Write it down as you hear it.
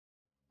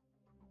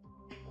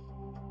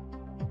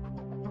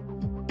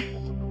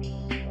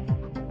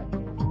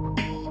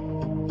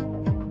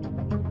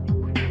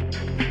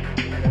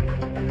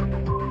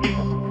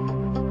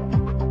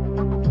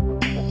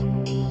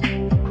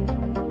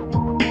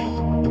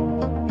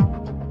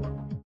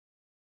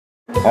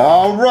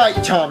All right,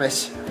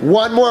 Thomas.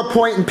 One more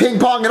point in ping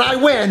pong and I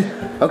win.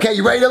 Okay,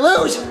 you ready to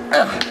lose?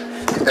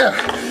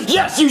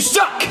 Yes, you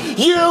suck!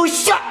 You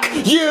suck!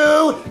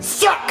 You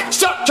suck!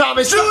 Suck,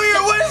 Thomas!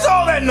 Junior, what is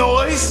all that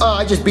noise?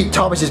 I just beat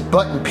Thomas's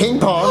butt in ping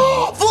pong.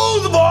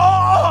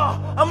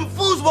 Foosball! I'm a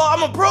foosball.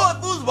 I'm a pro at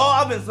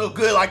foosball. I've been so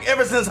good, like,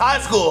 ever since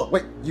high school.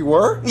 Wait, you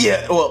were?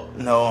 Yeah, well,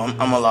 no,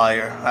 I'm a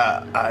liar.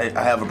 I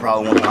have a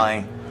problem with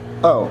lying.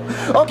 Oh.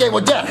 Okay,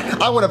 well,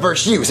 Dad, I want to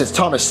verse you since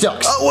Thomas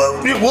sucks.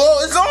 Well,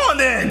 it's on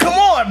then. Come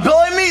on,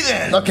 play me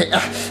then. Okay.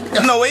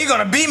 No way you're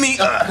gonna beat me.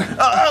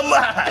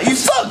 You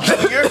suck,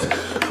 Junior.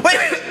 Wait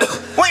a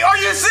minute. Wait, are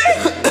you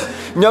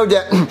sick? No,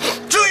 Dad.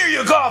 Junior,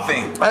 you're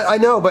coughing. I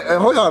know, but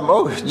hold on.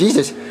 Oh,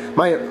 Jesus.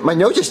 My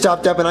nose just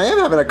stopped up and I am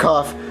having a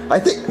cough. I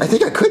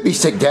think I could be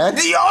sick, Dad.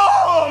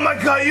 Oh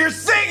my God, you're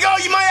sick. Oh,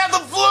 you might have the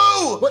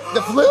flu. What,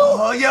 the flu?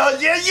 Oh,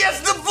 yes,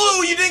 the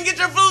flu. You didn't get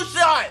your flu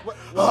shot. What?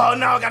 Oh,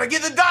 no, I gotta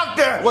get the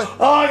doctor. What?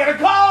 Oh, I gotta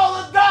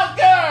call the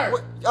doctor.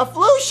 What, a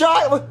flu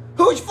shot?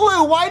 Whose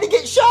flu? Why did he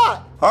get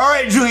shot? All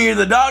right, Junior,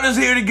 the doctor's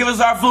here to give us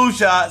our flu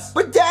shots.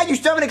 But Dad, you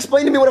still haven't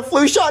explained to me what a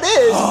flu shot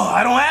is. Oh,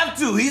 I don't have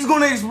to. He's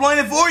gonna explain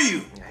it for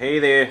you. Hey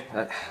there,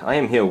 I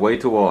am here way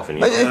too often.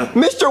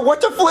 Mister,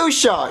 what's a flu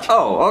shot?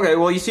 Oh, okay.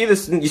 Well, you see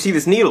this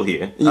needle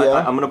here?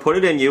 Yeah. I'm gonna put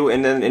it in you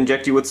and then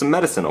inject you with some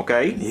medicine,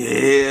 okay?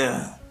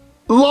 Yeah.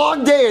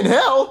 Long day in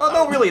hell. Oh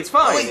no, really, it's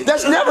fine. Wait,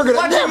 that's never gonna.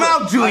 Watch your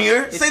mouth,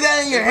 Junior. Say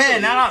that in your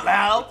head, not out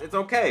loud. It's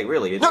okay,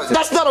 really. No,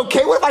 that's not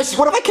okay. What if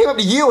I came up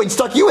to you and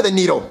stuck you with a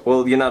needle?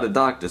 Well, you're not a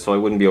doctor, so I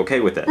wouldn't be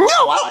okay with that. No,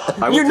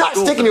 you're went to not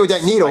school sticking for me with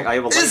that this. needle. I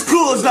have a It's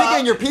cool, Stick it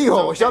in your pee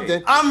hole or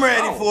something. I'm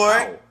ready for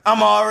it.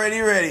 I'm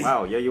already ready.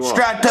 Wow, yeah, you are.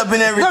 Strapped up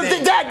and everything.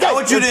 No, Dad, I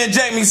want you to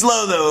inject me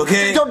slow, though,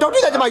 okay? Don't do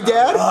that to my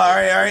dad.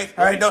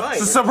 All right. Don't,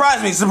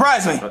 surprise me.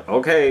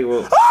 Okay,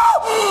 well.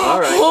 All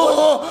right.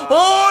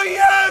 Oh,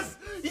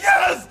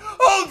 yes.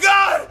 Oh,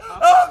 God,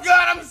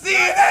 I'm seeing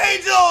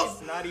angels.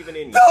 It's not even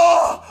in you.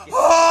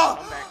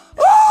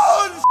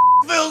 This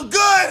feels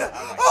good.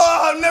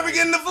 Oh, I'm never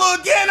getting the flu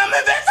again. I'm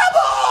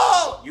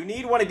invincible. You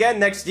need one again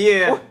next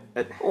year.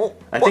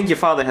 I think your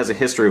father has a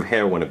history of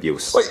heroin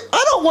abuse. Wait,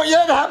 I don't want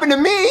that to happen to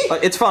me.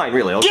 It's fine,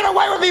 really. Get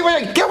away from me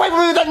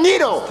with that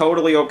needle.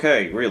 Totally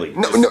okay, really.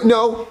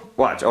 No.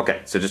 Watch,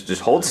 okay, so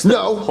just hold still.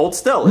 No. Hold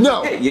still. It's No.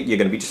 okay. You're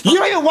gonna be just You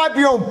don't even wipe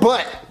your own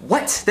butt.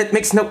 What? That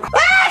makes no...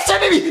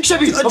 Shabby!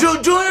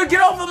 Junior,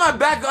 get off of my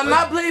back. I'm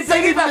not playing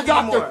Take back the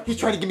doctor. anymore. He's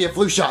trying to give me a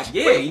flu shot.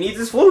 Yeah, he needs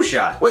his flu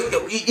shot. Wait,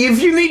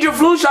 if you need your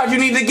flu shot, you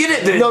need to get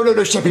it then.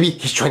 No, Shabby.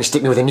 He's trying to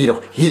stick me with a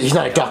needle. He's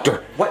not a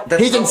doctor. What?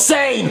 He's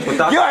insane.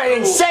 You're an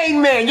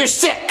insane man. You're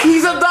sick.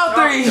 He's a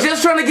doctor. He's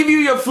just trying to give you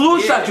your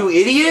flu shot, you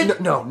idiot.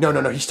 No.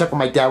 He stuck with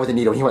my dad with a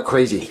needle. He went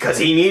crazy. Because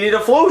he needed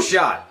a flu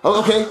shot. Oh,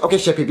 okay,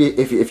 Shabby.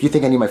 If you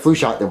think I need my flu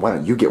shot, then why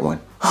don't you get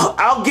one?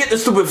 I'll get the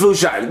stupid flu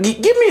shot.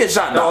 Give me a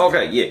shot, dog. Oh,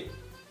 okay, yeah.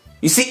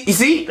 You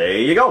see? There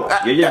you go.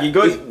 You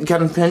good? You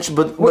got a pinch,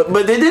 but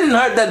it didn't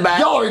hurt that bad.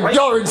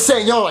 Y'all are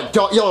insane. Y'all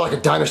like a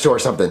dinosaur or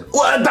something.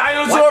 What, a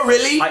dinosaur,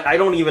 really? I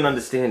don't even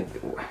understand.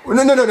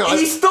 No.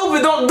 He's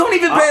stupid. Don't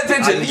even pay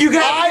attention.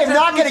 I am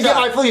not gonna get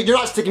my flu shot. You're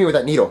not sticking me with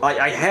that needle.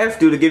 I have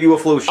to give you a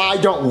flu shot. I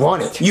don't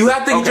want it. You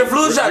have to get your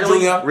flu shot,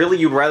 Junior. Really,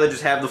 you'd rather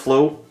just have the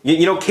flu?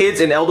 You know,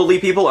 kids and elderly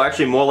people are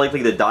actually more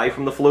likely to die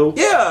from the flu.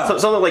 Yeah.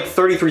 Something like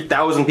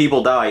 33,000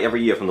 people die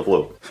every year from the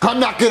flu.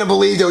 I'm not gonna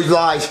believe those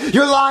lies.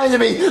 You're lying to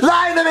me.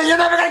 You're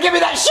never gonna give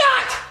me that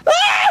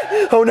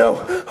shot. Oh no.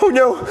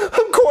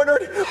 I'm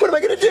cornered. What am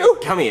I gonna do?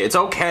 Come here, it's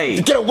okay.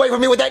 Get away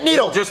from me with that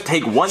needle. Just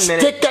take 1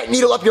 minute. Stick that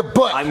needle up your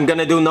butt. I'm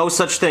gonna do no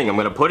such thing. I'm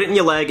gonna put it in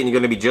your leg and you're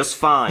gonna be just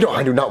fine. No,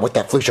 I do not want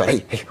that flu shot.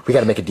 Hey, we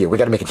gotta make a deal. We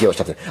gotta make a deal or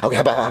something. Okay,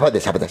 how about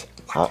this?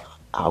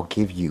 I'll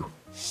give you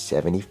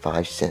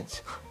 75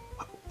 cents.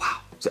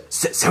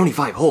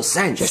 75 whole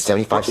cents? Just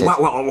 75 cents.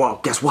 Well,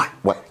 guess what?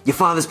 What? Your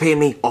father's paying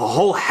me a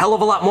whole hell of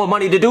a lot more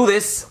money to do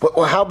this.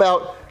 Well, how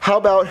about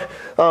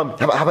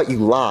you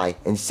lie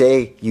and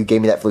say you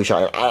gave me that flu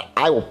shot?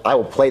 I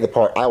will play the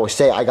part. I will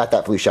say I got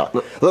that flu shot.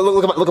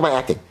 Look at my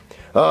acting.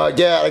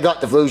 Dad, I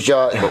got the flu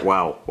shot. But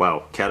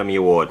wow, Academy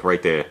Award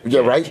right there.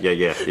 Yeah, right?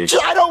 Yeah.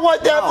 I don't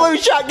want that flu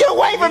shot. Get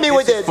away from me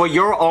with it. For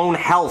your own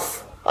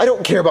health. I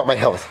don't care about my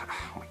health.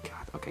 Oh my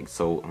God. Okay,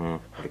 so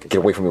Get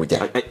away from me with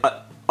that.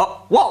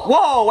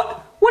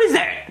 Whoa! What is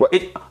that? What?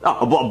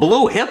 A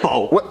blue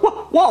hippo? What?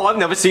 Whoa! I've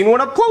never seen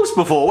one up close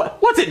before.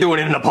 What's it doing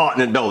in an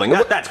apartment building?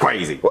 That's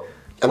crazy. What?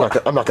 I'm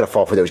not gonna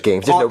fall for those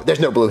games. There's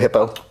no blue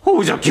hippo.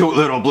 Who's a cute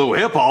little blue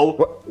hippo?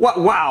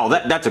 What? Wow!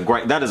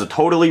 That is a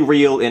totally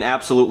real and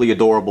absolutely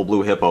adorable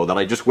blue hippo that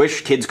I just wish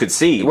kids could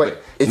see. Wait,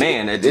 is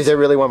there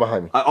really one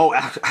behind me? Oh,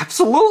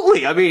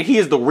 absolutely! I mean, he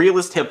is the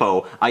realest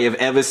hippo I have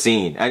ever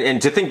seen,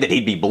 and to think that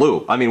he'd be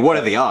blue. I mean, what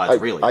are the odds,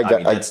 really?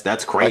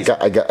 That's crazy.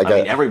 I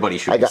mean, everybody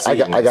should be seeing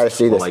this. I gotta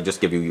see this. Well, I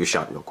just give you your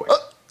shot real quick.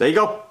 There you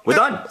go. We're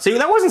done. See,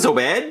 that wasn't so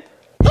bad.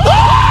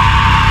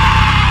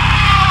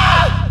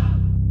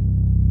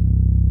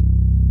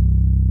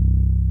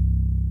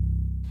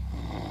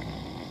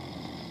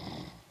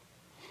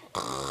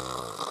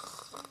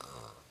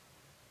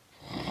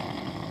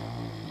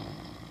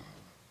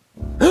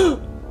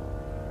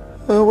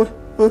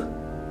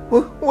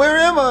 What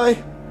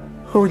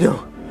Oh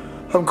no,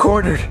 I'm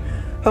cornered.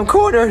 I'm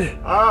cornered.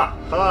 Ha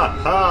ha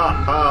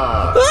ha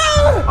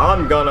ha.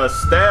 I'm gonna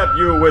stab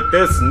you with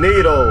this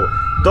needle.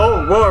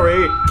 Don't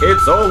worry,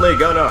 it's only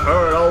gonna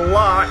hurt a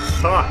lot.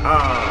 Ha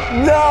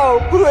ha. No,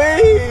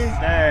 please.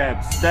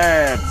 Stab,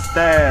 stab,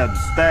 stab,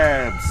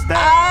 stab, stab.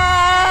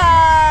 Ah!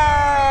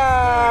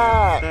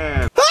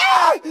 Stab.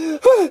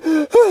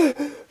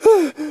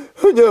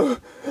 Oh no.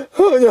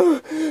 Oh no.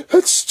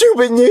 That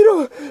stupid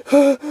needle.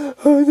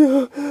 Oh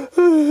no.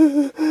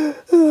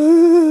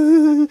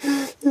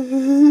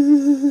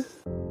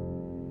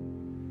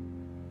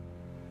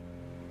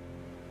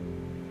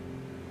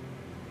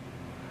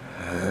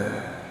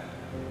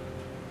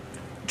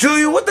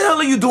 Junior, what the hell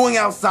are you doing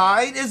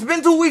outside? It's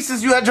been 2 weeks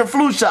since you had your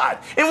flu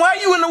shot. And why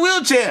are you in a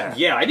wheelchair?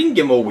 Yeah, I didn't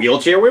give him a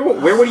wheelchair.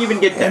 Where would he even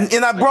get that?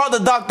 And I brought the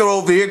doctor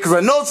over here because I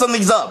know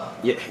something's up.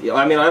 Yeah,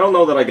 I mean, I don't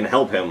know that I can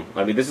help him.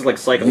 I mean, this is like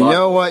psychological. You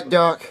know what,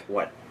 Doc?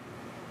 What?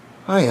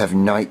 I have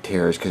night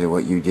terrors because of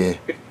what you did.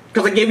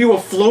 Because I gave you a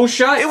flu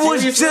shot? It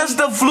was just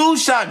a flu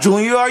shot,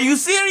 Junior. Are you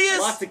serious?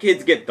 Lots of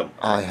kids get them.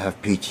 I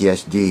have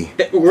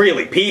PTSD.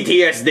 Really?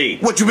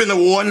 PTSD? What, you been to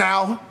war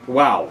now?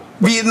 Wow.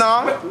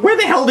 Vietnam? Where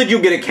the hell did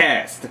you get a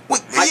cast?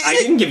 I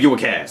didn't give you a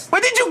cast.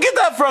 Where did you get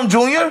that from,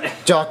 Junior?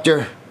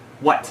 Doctor,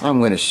 What? I'm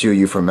going to sue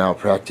you for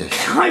malpractice.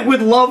 I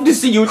would love to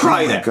see you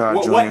try that.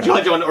 God, What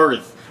judge on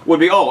earth would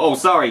be, oh,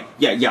 sorry.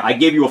 Yeah, I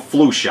gave you a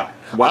flu shot.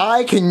 What?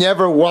 I can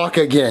never walk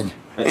again.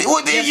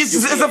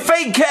 It's a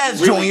fake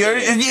cast, Junior.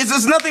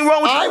 There's nothing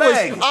wrong with your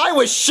leg. I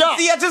was shot.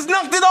 See, I just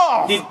knocked it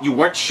off. You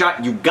weren't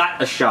shot, you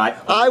got a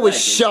shot. I was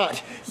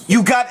shot.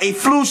 You got a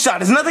flu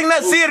shot. It's nothing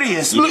that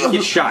serious. You didn't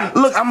get shot.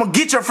 Look, I'm gonna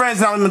get your friends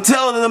now. I'm gonna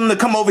tell them to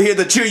come over here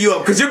to cheer you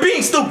up because you're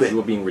being stupid. You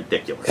were being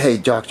ridiculous. Hey,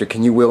 doctor,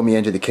 can you wheel me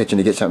into the kitchen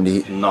to get something to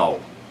eat? No.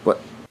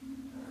 What?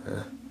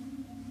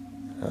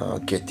 Oh,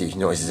 get these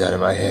noises out of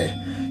my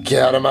head.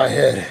 Get out of my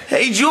head.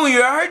 Hey,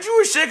 Junior, I heard you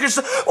were sick or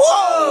something.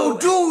 Whoa,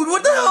 dude,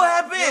 what the hell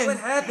happened? Yeah, what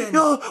happened?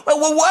 Yo,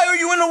 why are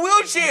you in a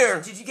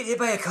wheelchair? Did you get hit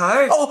by a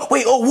car? Oh,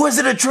 wait, was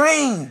it a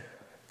train?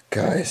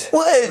 Guys,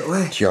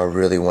 What? do y'all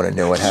really want to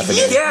know what happened?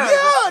 Yeah,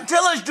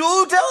 tell us,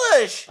 dude, tell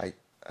us.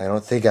 I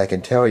don't think I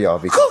can tell y'all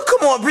because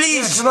Come on,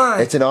 please. Come on.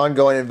 it's an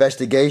ongoing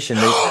investigation.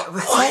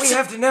 What? We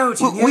have to know,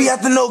 Junior. We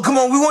have to know. Come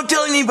on, we won't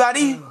tell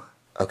anybody.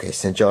 Okay,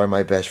 since y'all are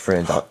my best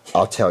friends,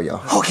 I'll tell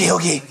y'all. Okay.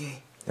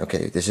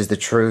 Okay, this is the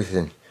truth,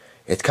 and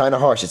it's kind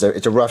of harsh.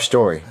 It's a rough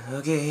story.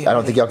 Okay. I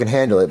don't think y'all can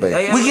handle it, but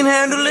We can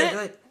handle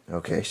it.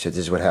 okay. So this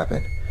is what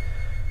happened.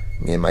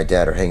 Me and my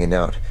dad are hanging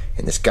out,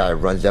 and this guy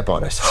runs up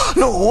on us.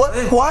 No, what?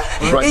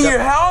 Runs In up- your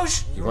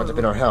house? He runs up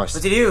in our house.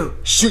 What did you do?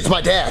 Shoots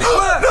my dad. No!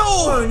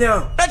 Oh,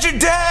 no. Not your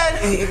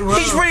dad! Whoa.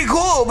 He's pretty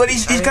cool, but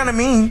he's kind of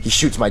mean. He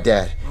shoots my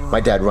dad. My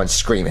dad runs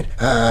screaming.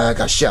 I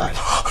got shot.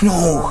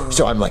 No.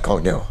 So I'm like, oh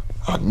no,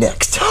 I'm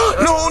next.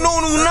 No,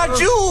 not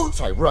you!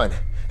 So I run,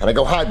 and I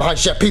go hide behind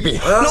Chef Pee-Pee.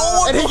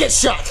 No! And he gets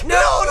shot. No,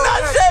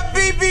 not Chef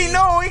BB!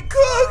 No, he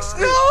cooks!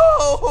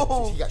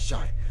 No! He got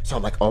shot. So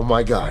I'm like, oh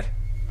my God,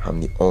 I'm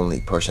the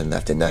only person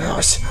left in that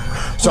house.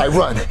 So I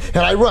run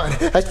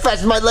as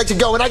fast as my legs can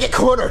go, and I get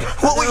cornered.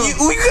 What,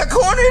 you got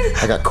cornered?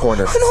 I got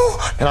cornered. No.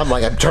 And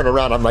I'm turning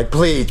around, I'm like,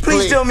 please.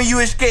 Please tell me you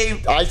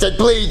escaped. I said,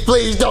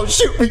 please, don't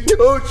shoot me,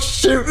 don't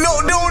shoot me. No.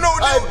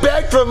 I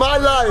begged for my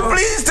life.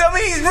 Please tell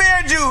me he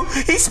spared you.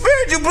 He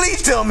spared you,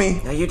 please tell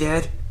me. Now you're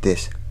dead.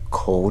 This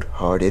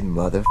cold-hearted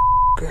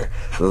motherfucker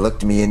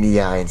looked me in the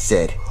eye and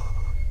said,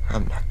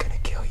 I'm not gonna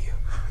kill you.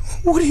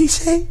 What did he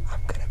say? I'm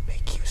gonna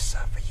make you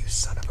suffer, you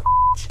son of a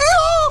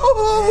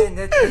No! Man,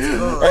 that's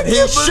cool. And he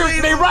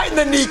shoots me right in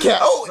the kneecap.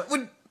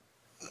 Oh,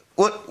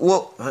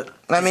 what?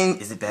 I mean,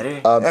 Is it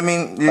better? I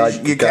mean,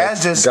 your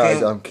cast just guys,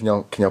 came. can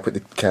y'all put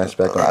the cast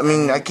back on? I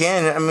mean, I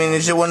can. I mean,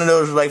 is it one of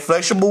those like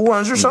flexible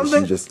ones or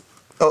something? You just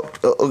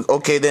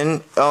Okay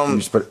then.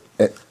 put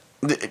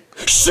it.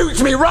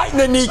 Shoots me right in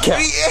the kneecap.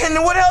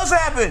 And what else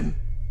happened?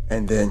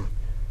 And then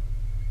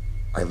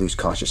I lose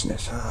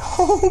consciousness.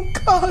 Oh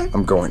God!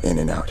 I'm going in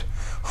and out.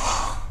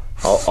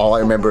 All I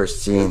remember is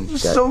seeing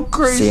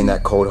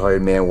that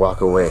cold-hearted man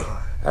walk away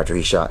after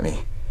he shot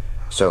me.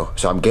 So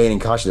I'm gaining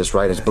consciousness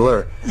right as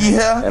blur.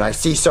 Yeah. And I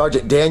see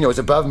Sergeant Daniels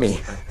above me.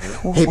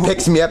 He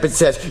picks me up and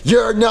says,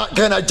 "You're not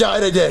gonna die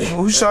today."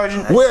 Who's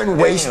Sergeant? We're in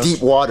Daniels?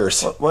 waist-deep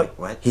waters. What?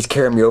 He's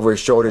carrying me over his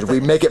shoulders.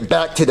 We make it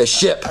back to the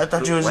ship. I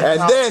thought you was.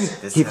 And then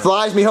he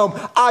flies me home.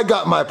 I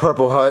got my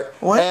Purple Heart.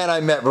 What? And I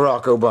met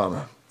Barack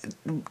Obama.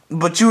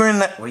 But you were in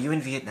the. Were you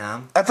in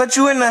Vietnam? I thought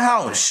you were in the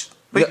house.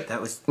 But That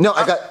was. No,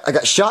 I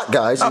got shot,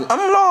 guys. I'm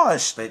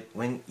lost. But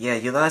when. Yeah,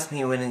 you lost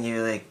me when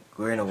you like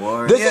were in a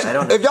war. This- I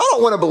don't know. If y'all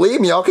don't want to believe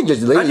me, y'all can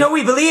just leave. No,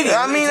 we believe you.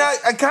 I mean,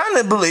 I kind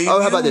of believe. Oh,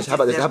 how you. about this? How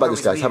about this? How about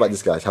this, guys? How about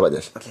this, guys? How about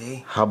this?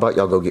 Okay. How about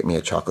y'all go get me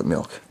a chocolate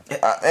milk?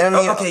 I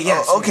mean, okay,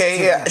 yeah, okay,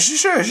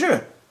 sure, yeah, yeah.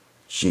 sure.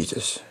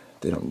 Jesus,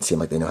 they don't seem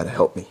like they know how to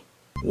help me.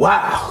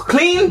 Wow,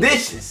 clean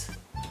dishes.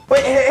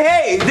 Wait,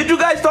 hey, did you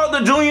guys talk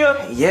to Junior?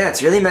 Yeah,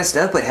 it's really messed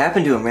up what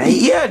happened to him, right?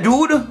 Yeah,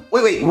 dude.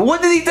 Wait,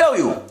 what did he tell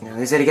you?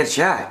 He said he got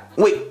shot.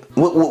 Wait,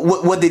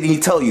 What did he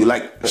tell you?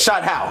 Like,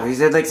 shot how? He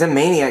said like some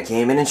maniac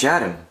came in and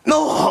shot him.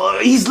 No,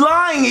 he's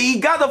lying. He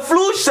got the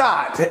flu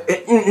shot.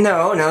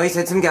 No, he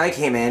said some guy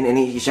came in and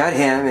he shot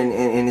him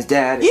and his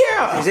dad.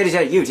 Yeah. He said he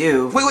shot you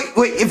too. Wait.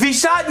 If he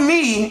shot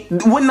me,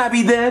 wouldn't I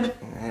be dead?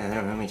 I don't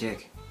know, let me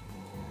check.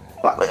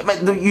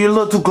 You're a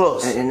little too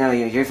close. No,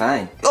 you're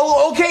fine.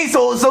 Oh, okay,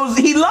 so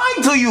he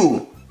lied to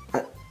you.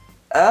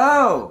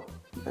 Oh,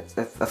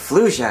 a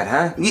flu shot,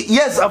 huh?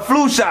 Yes, a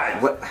flu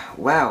shot. What?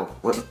 Wow.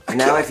 I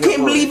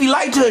can't believe he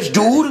lied to us,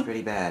 dude. That's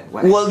pretty bad.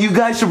 What? Well, you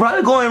guys should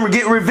probably go and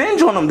get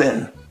revenge on him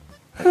then.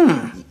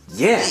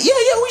 Yeah.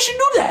 Yeah, we should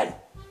do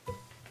that.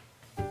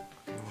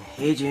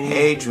 Hey, Junior.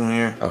 Hey,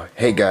 Junior. Oh,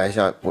 hey guys,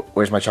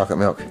 where's my chocolate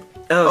milk?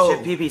 Oh,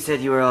 shit, Pee-Pee said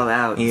you were all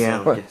out.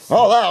 Yeah. So just,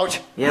 All out?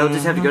 yeah, we'll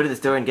just have to go to the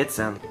store and get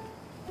some.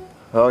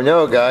 Oh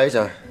no, guys,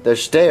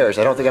 there's stairs.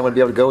 I don't think I'm gonna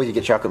be able to go with you to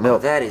get chocolate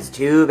milk. That is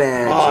too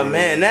bad. Oh,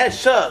 man, that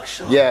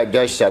sucks. Yeah, it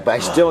does suck, but I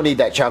still need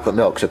that chocolate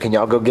milk, so can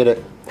y'all go get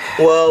it?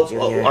 Well,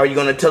 Junior. are you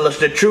going to tell us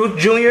the truth,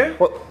 Junior?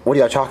 What are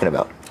y'all talking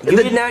about? You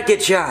did not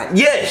get shot.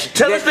 Yes,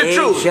 tell us the a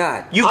truth.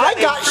 Shot. You I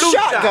a got flu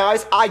shot,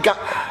 guys. I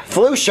got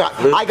flu shot.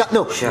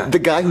 shot. The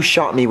guy who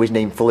shot me was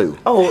named Flu.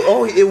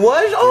 Oh, it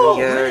was? Oh,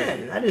 Yeah.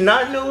 man, I did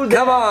not know that.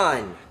 Come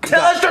on.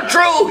 Tell us the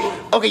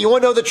truth. Okay, you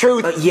wanna know the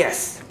truth?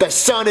 Yes. The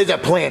sun is a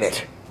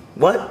planet.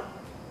 What?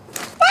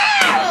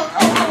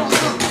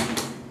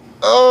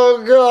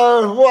 Oh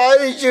God, why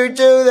did you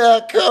do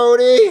that,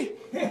 Cody?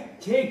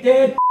 Take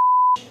that.